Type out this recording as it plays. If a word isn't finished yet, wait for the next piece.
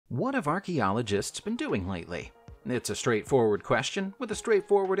What have archaeologists been doing lately? It's a straightforward question with a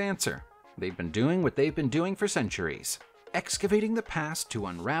straightforward answer. They've been doing what they've been doing for centuries, excavating the past to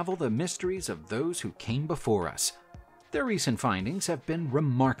unravel the mysteries of those who came before us. Their recent findings have been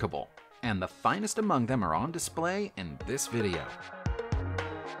remarkable, and the finest among them are on display in this video.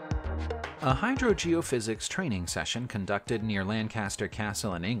 A hydrogeophysics training session conducted near Lancaster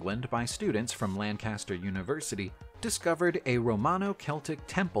Castle in England by students from Lancaster University discovered a Romano-Celtic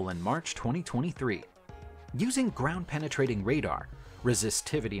temple in March 2023. Using ground-penetrating radar,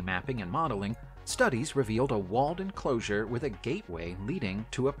 resistivity mapping and modeling, studies revealed a walled enclosure with a gateway leading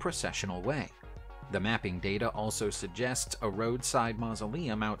to a processional way. The mapping data also suggests a roadside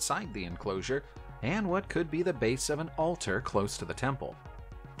mausoleum outside the enclosure and what could be the base of an altar close to the temple.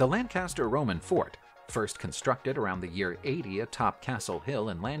 The Lancaster Roman fort, first constructed around the year 80 atop Castle Hill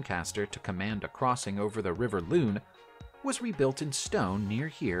in Lancaster to command a crossing over the River Lune, was rebuilt in stone near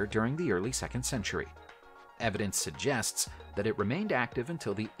here during the early 2nd century. Evidence suggests that it remained active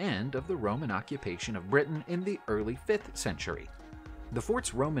until the end of the Roman occupation of Britain in the early 5th century. The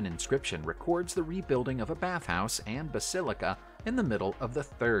fort's Roman inscription records the rebuilding of a bathhouse and basilica in the middle of the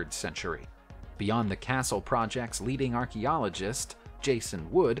 3rd century. Beyond the castle project's leading archaeologist,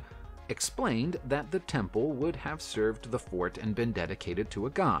 Jason Wood, explained that the temple would have served the fort and been dedicated to a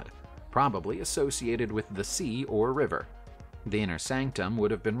god, probably associated with the sea or river. The inner sanctum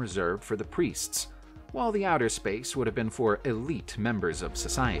would have been reserved for the priests, while the outer space would have been for elite members of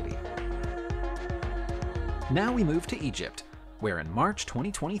society. Now we move to Egypt, where in March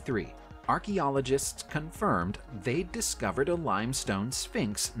 2023, archaeologists confirmed they'd discovered a limestone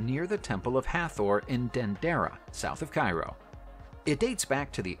sphinx near the Temple of Hathor in Dendera, south of Cairo. It dates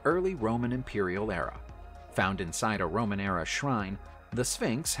back to the early Roman imperial era. Found inside a Roman-era shrine, the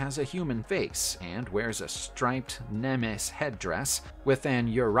Sphinx has a human face and wears a striped Nemes headdress with an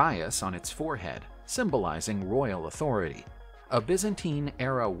uraeus on its forehead, symbolizing royal authority. A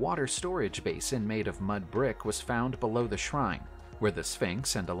Byzantine-era water storage basin made of mud brick was found below the shrine, where the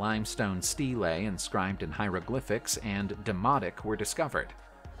Sphinx and a limestone stele inscribed in hieroglyphics and demotic were discovered.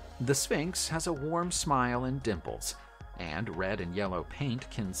 The Sphinx has a warm smile and dimples, and red and yellow paint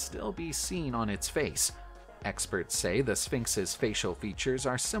can still be seen on its face. Experts say the Sphinx's facial features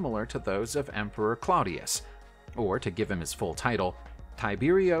are similar to those of Emperor Claudius, or to give him his full title,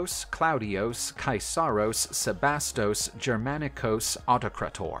 Tiberios Claudios Caesaros Sebastos Germanicos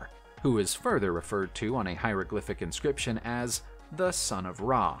Autocrator, who is further referred to on a hieroglyphic inscription as the Son of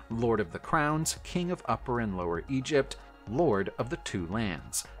Ra, Lord of the Crowns, King of Upper and Lower Egypt, Lord of the Two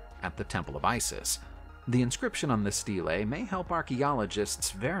Lands, at the Temple of Isis. The inscription on the stele may help archaeologists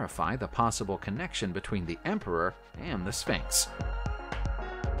verify the possible connection between the emperor and the Sphinx.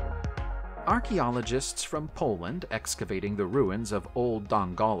 Archaeologists from Poland excavating the ruins of Old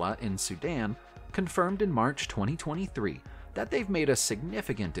Dongola in Sudan confirmed in March 2023 that they've made a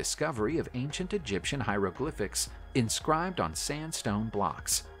significant discovery of ancient Egyptian hieroglyphics inscribed on sandstone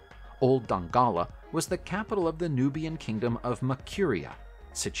blocks. Old Dongola was the capital of the Nubian kingdom of Makuria,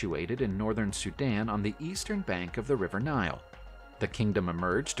 situated in northern Sudan on the eastern bank of the River Nile. The kingdom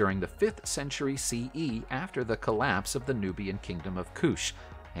emerged during the 5th century CE after the collapse of the Nubian kingdom of Kush,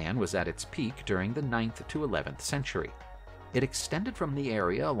 and was at its peak during the 9th to 11th century. It extended from the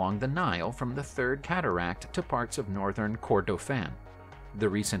area along the Nile from the Third Cataract to parts of northern Kordofan. The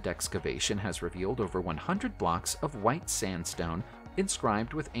recent excavation has revealed over 100 blocks of white sandstone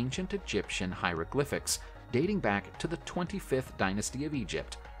inscribed with ancient Egyptian hieroglyphics dating back to the 25th dynasty of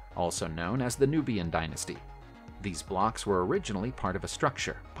Egypt, also known as the Nubian dynasty. These blocks were originally part of a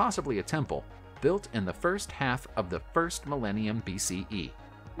structure, possibly a temple, built in the first half of the 1st millennium BCE,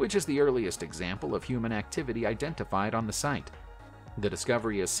 which is the earliest example of human activity identified on the site. The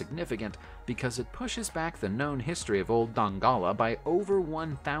discovery is significant because it pushes back the known history of Old Dongola by over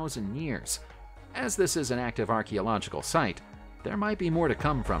 1,000 years. As this is an active archaeological site, there might be more to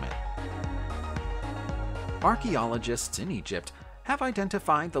come from it. Archaeologists in Egypt have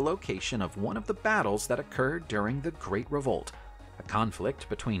identified the location of one of the battles that occurred during the Great Revolt, a conflict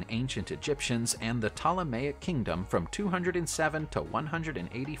between ancient Egyptians and the Ptolemaic kingdom from 207 to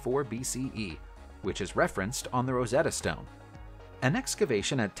 184 BCE, which is referenced on the Rosetta Stone. An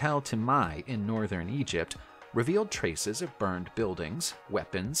excavation at Tel Timai in northern Egypt revealed traces of burned buildings,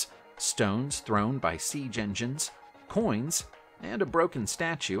 weapons, stones thrown by siege engines, coins, and a broken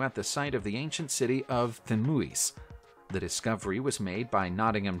statue at the site of the ancient city of Thamuis. The discovery was made by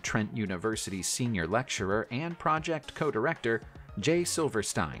Nottingham Trent University's senior lecturer and project co-director Jay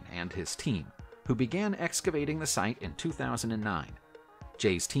Silverstein and his team, who began excavating the site in 2009.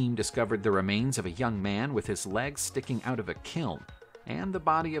 Jay's team discovered the remains of a young man with his legs sticking out of a kiln, and the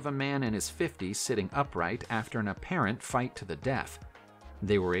body of a man in his 50s sitting upright after an apparent fight to the death.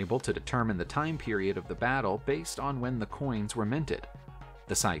 They were able to determine the time period of the battle based on when the coins were minted.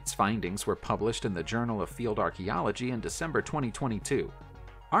 The site's findings were published in the Journal of Field Archaeology in December 2022.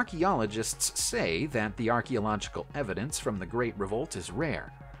 Archaeologists say that the archaeological evidence from the Great Revolt is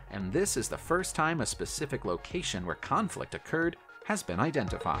rare, and this is the first time a specific location where conflict occurred has been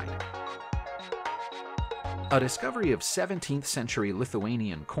identified. A discovery of 17th century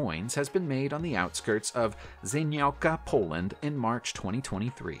Lithuanian coins has been made on the outskirts of Żeniawka, Poland in March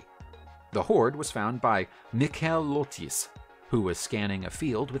 2023. The hoard was found by Michael Lotis, who was scanning a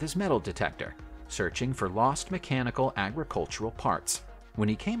field with his metal detector, searching for lost mechanical agricultural parts, when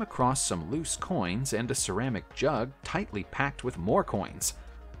he came across some loose coins and a ceramic jug tightly packed with more coins.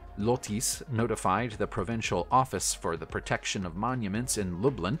 Lotis notified the Provincial Office for the Protection of Monuments in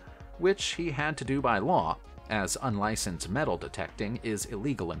Lublin, which he had to do by law, as unlicensed metal detecting is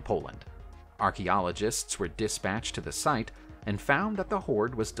illegal in Poland. Archaeologists were dispatched to the site and found that the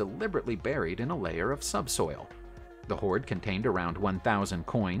hoard was deliberately buried in a layer of subsoil. The hoard contained around 1,000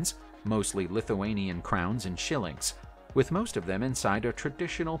 coins, mostly Lithuanian crowns and shillings, with most of them inside a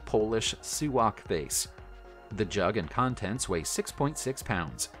traditional Polish suwak vase. The jug and contents weigh 6.6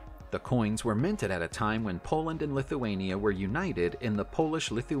 pounds. The coins were minted at a time when Poland and Lithuania were united in the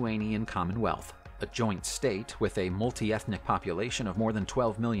Polish-Lithuanian Commonwealth, a joint state with a multi-ethnic population of more than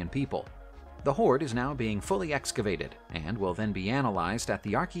 12 million people. The hoard is now being fully excavated and will then be analyzed at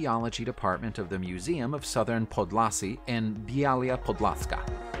the Archaeology Department of the Museum of Southern Podlasy in Biała Podlaska.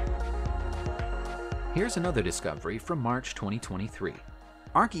 Here's another discovery from March 2023.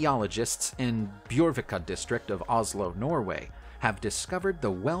 Archaeologists in Bjørvika district of Oslo, Norway, have discovered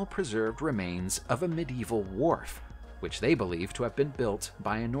the well-preserved remains of a medieval wharf, which they believe to have been built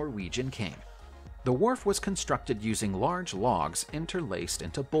by a Norwegian king. The wharf was constructed using large logs interlaced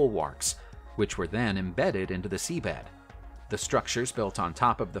into bulwarks, which were then embedded into the seabed. The structures built on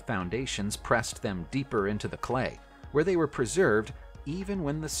top of the foundations pressed them deeper into the clay, where they were preserved even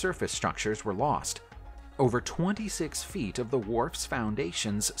when the surface structures were lost. Over 26 feet of the wharf's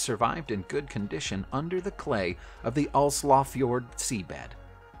foundations survived in good condition under the clay of the Oslofjord seabed.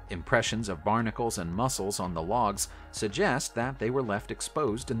 Impressions of barnacles and mussels on the logs suggest that they were left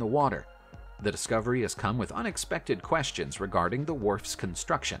exposed in the water. The discovery has come with unexpected questions regarding the wharf's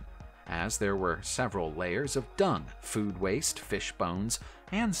construction, as there were several layers of dung, food waste, fish bones,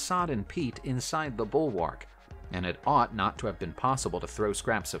 and sodden peat inside the bulwark, and it ought not to have been possible to throw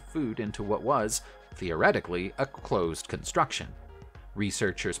scraps of food into what was, theoretically, a closed construction.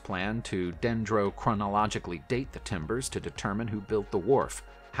 Researchers plan to dendrochronologically date the timbers to determine who built the wharf.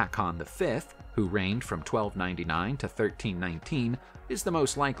 Hakon V, who reigned from 1299 to 1319, is the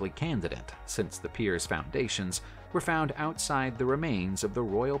most likely candidate, since the pier's foundations were found outside the remains of the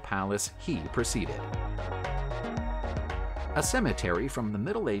royal palace he preceded. A cemetery from the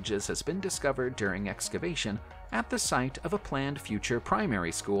Middle Ages has been discovered during excavation at the site of a planned future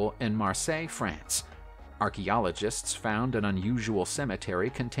primary school in Marseille, France. Archaeologists found an unusual cemetery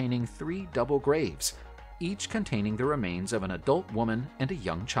containing 3 double graves, each containing the remains of an adult woman and a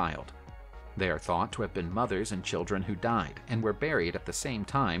young child. They are thought to have been mothers and children who died and were buried at the same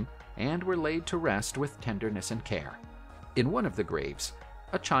time and were laid to rest with tenderness and care. In one of the graves,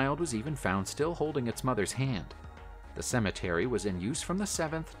 a child was even found still holding its mother's hand. The cemetery was in use from the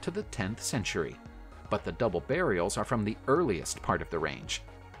 7th to the 10th century, but the double burials are from the earliest part of the range.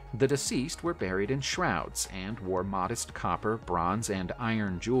 The deceased were buried in shrouds and wore modest copper, bronze, and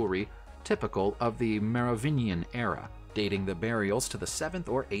iron jewelry typical of the Merovingian era, dating the burials to the 7th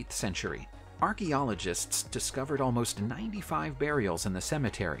or 8th century. Archaeologists discovered almost 95 burials in the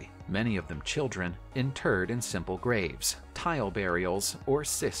cemetery, many of them children, interred in simple graves, tile burials, or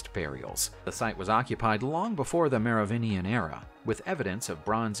cist burials. The site was occupied long before the Merovingian era, with evidence of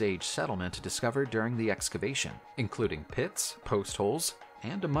Bronze Age settlement discovered during the excavation, including pits, post holes,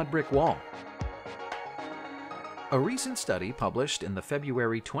 and a mud brick wall. A recent study published in the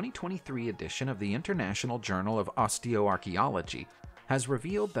February 2023 edition of the International Journal of Osteoarchaeology has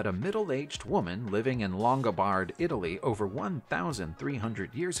revealed that a middle-aged woman living in Longobard, Italy over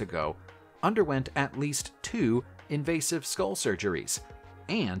 1,300 years ago underwent at least 2 invasive skull surgeries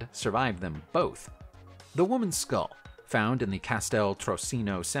and survived them both. The woman's skull, found in the Castel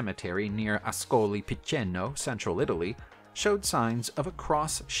Trocino cemetery near Ascoli Piceno, central Italy, showed signs of a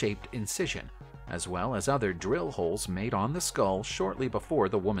cross-shaped incision, as well as other drill holes made on the skull shortly before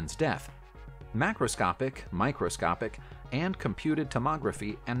the woman's death. Macroscopic, microscopic, and computed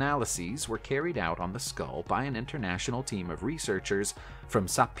tomography analyses were carried out on the skull by an international team of researchers from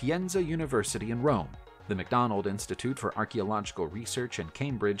Sapienza University in Rome, the MacDonald Institute for Archaeological Research in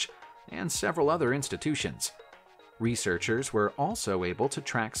Cambridge, and several other institutions. Researchers were also able to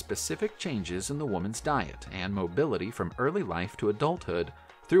track specific changes in the woman's diet and mobility from early life to adulthood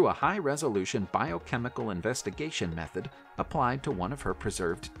through a high-resolution biochemical investigation method applied to one of her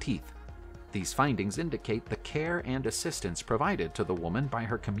preserved teeth. These findings indicate the care and assistance provided to the woman by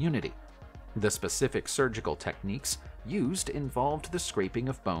her community. The specific surgical techniques used involved the scraping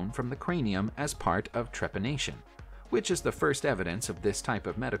of bone from the cranium as part of trepanation, which is the first evidence of this type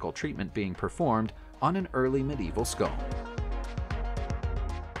of medical treatment being performed on an early medieval skull.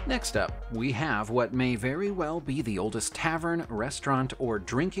 Next up, we have what may very well be the oldest tavern, restaurant, or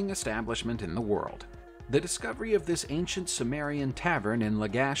drinking establishment in the world. The discovery of this ancient Sumerian tavern in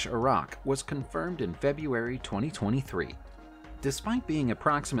Lagash, Iraq, was confirmed in February 2023. Despite being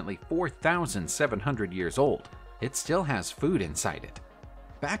approximately 4,700 years old, it still has food inside it.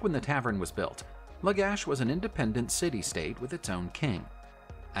 Back when the tavern was built, Lagash was an independent city-state with its own king.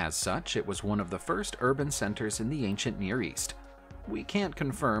 As such, it was one of the first urban centers in the ancient Near East. We can't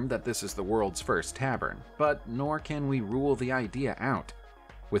confirm that this is the world's first tavern, but nor can we rule the idea out.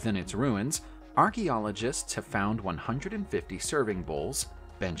 Within its ruins, archaeologists have found 150 serving bowls,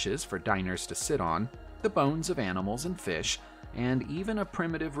 benches for diners to sit on, the bones of animals and fish, and even a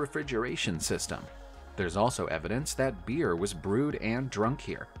primitive refrigeration system. There's also evidence that beer was brewed and drunk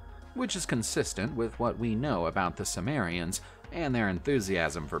here, which is consistent with what we know about the Sumerians and their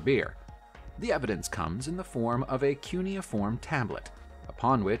enthusiasm for beer. The evidence comes in the form of a cuneiform tablet,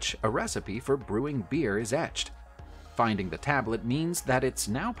 upon which a recipe for brewing beer is etched. Finding the tablet means that it's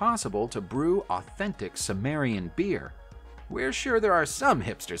now possible to brew authentic Sumerian beer. We're sure there are some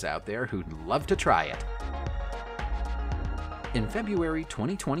hipsters out there who'd love to try it. In February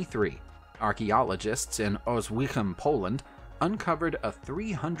 2023, archaeologists in Oswiecim, Poland, uncovered a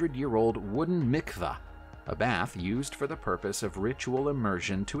 300-year-old wooden mikveh, a bath used for the purpose of ritual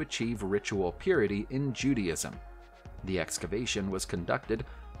immersion to achieve ritual purity in Judaism. The excavation was conducted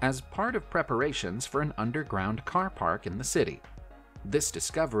as part of preparations for an underground car park in the city. This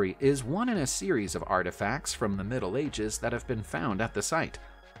discovery is one in a series of artifacts from the Middle Ages that have been found at the site.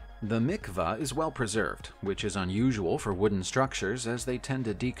 The mikveh is well preserved, which is unusual for wooden structures as they tend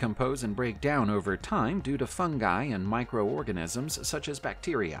to decompose and break down over time due to fungi and microorganisms such as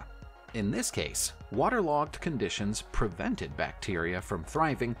bacteria. In this case, waterlogged conditions prevented bacteria from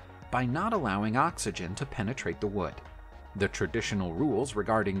thriving by not allowing oxygen to penetrate the wood. The traditional rules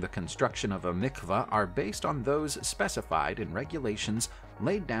regarding the construction of a mikveh are based on those specified in regulations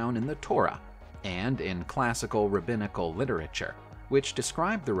laid down in the Torah and in classical rabbinical literature, which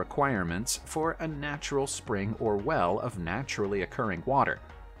describe the requirements for a natural spring or well of naturally occurring water,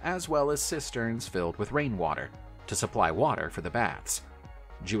 as well as cisterns filled with rainwater, to supply water for the baths.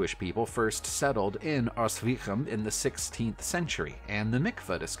 Jewish people first settled in Oswiecim in the 16th century, and the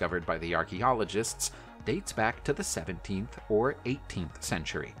mikveh discovered by the archaeologists dates back to the 17th or 18th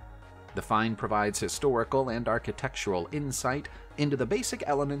century. The find provides historical and architectural insight into the basic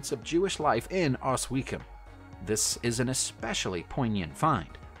elements of Jewish life in Oswiecim. This is an especially poignant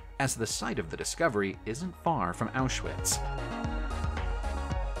find, as the site of the discovery isn't far from Auschwitz.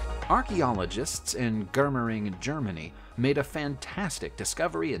 Archaeologists in Germering, Germany, made a fantastic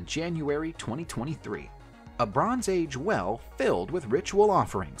discovery in January 2023, a Bronze Age well filled with ritual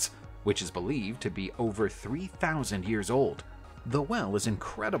offerings, which is believed to be over 3,000 years old. The well is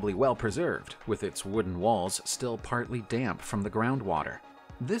incredibly well preserved, with its wooden walls still partly damp from the groundwater.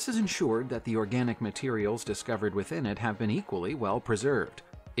 This has ensured that the organic materials discovered within it have been equally well preserved,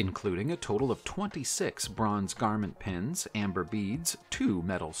 including a total of 26 bronze garment pins, amber beads, 2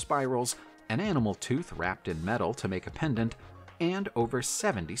 metal spirals, an animal tooth wrapped in metal to make a pendant, and over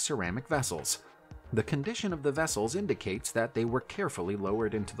 70 ceramic vessels. The condition of the vessels indicates that they were carefully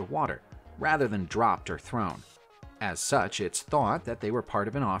lowered into the water, rather than dropped or thrown. As such, it's thought that they were part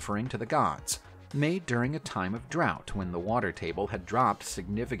of an offering to the gods, made during a time of drought when the water table had dropped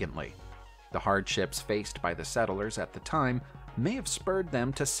significantly. The hardships faced by the settlers at the time may have spurred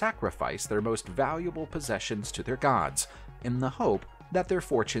them to sacrifice their most valuable possessions to their gods, in the hope that their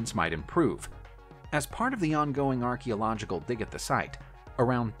fortunes might improve. As part of the ongoing archaeological dig at the site,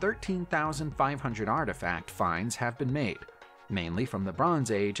 around 13,500 artifact finds have been made, mainly from the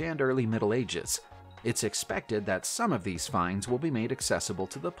Bronze Age and early Middle Ages. It's expected that some of these finds will be made accessible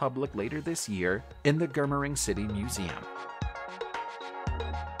to the public later this year in the Germering City Museum.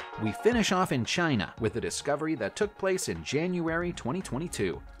 We finish off in China with a discovery that took place in January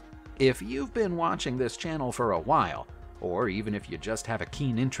 2022. If you've been watching this channel for a while, or even if you just have a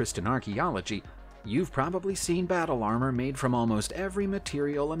keen interest in archaeology, You've probably seen battle armor made from almost every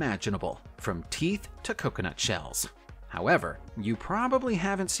material imaginable, from teeth to coconut shells. However, you probably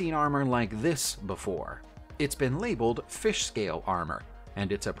haven't seen armor like this before. It's been labeled fish scale armor,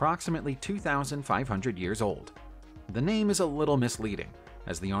 and it's approximately 2,500 years old. The name is a little misleading,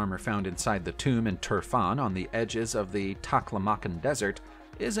 as the armor found inside the tomb in Turfan on the edges of the Taklamakan Desert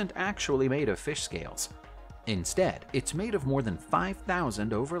isn't actually made of fish scales. Instead, it's made of more than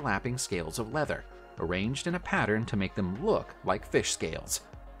 5,000 overlapping scales of leather, arranged in a pattern to make them look like fish scales.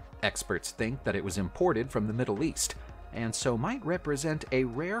 Experts think that it was imported from the Middle East, and so might represent a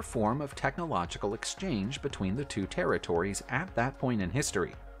rare form of technological exchange between the two territories at that point in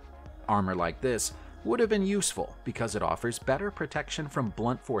history. Armor like this would have been useful because it offers better protection from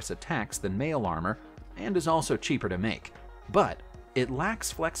blunt force attacks than mail armor and is also cheaper to make, but it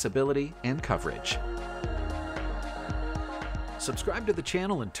lacks flexibility and coverage. Subscribe to the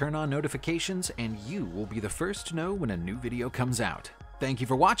channel and turn on notifications, and you will be the first to know when a new video comes out. Thank you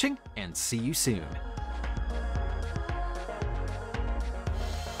for watching, and see you soon.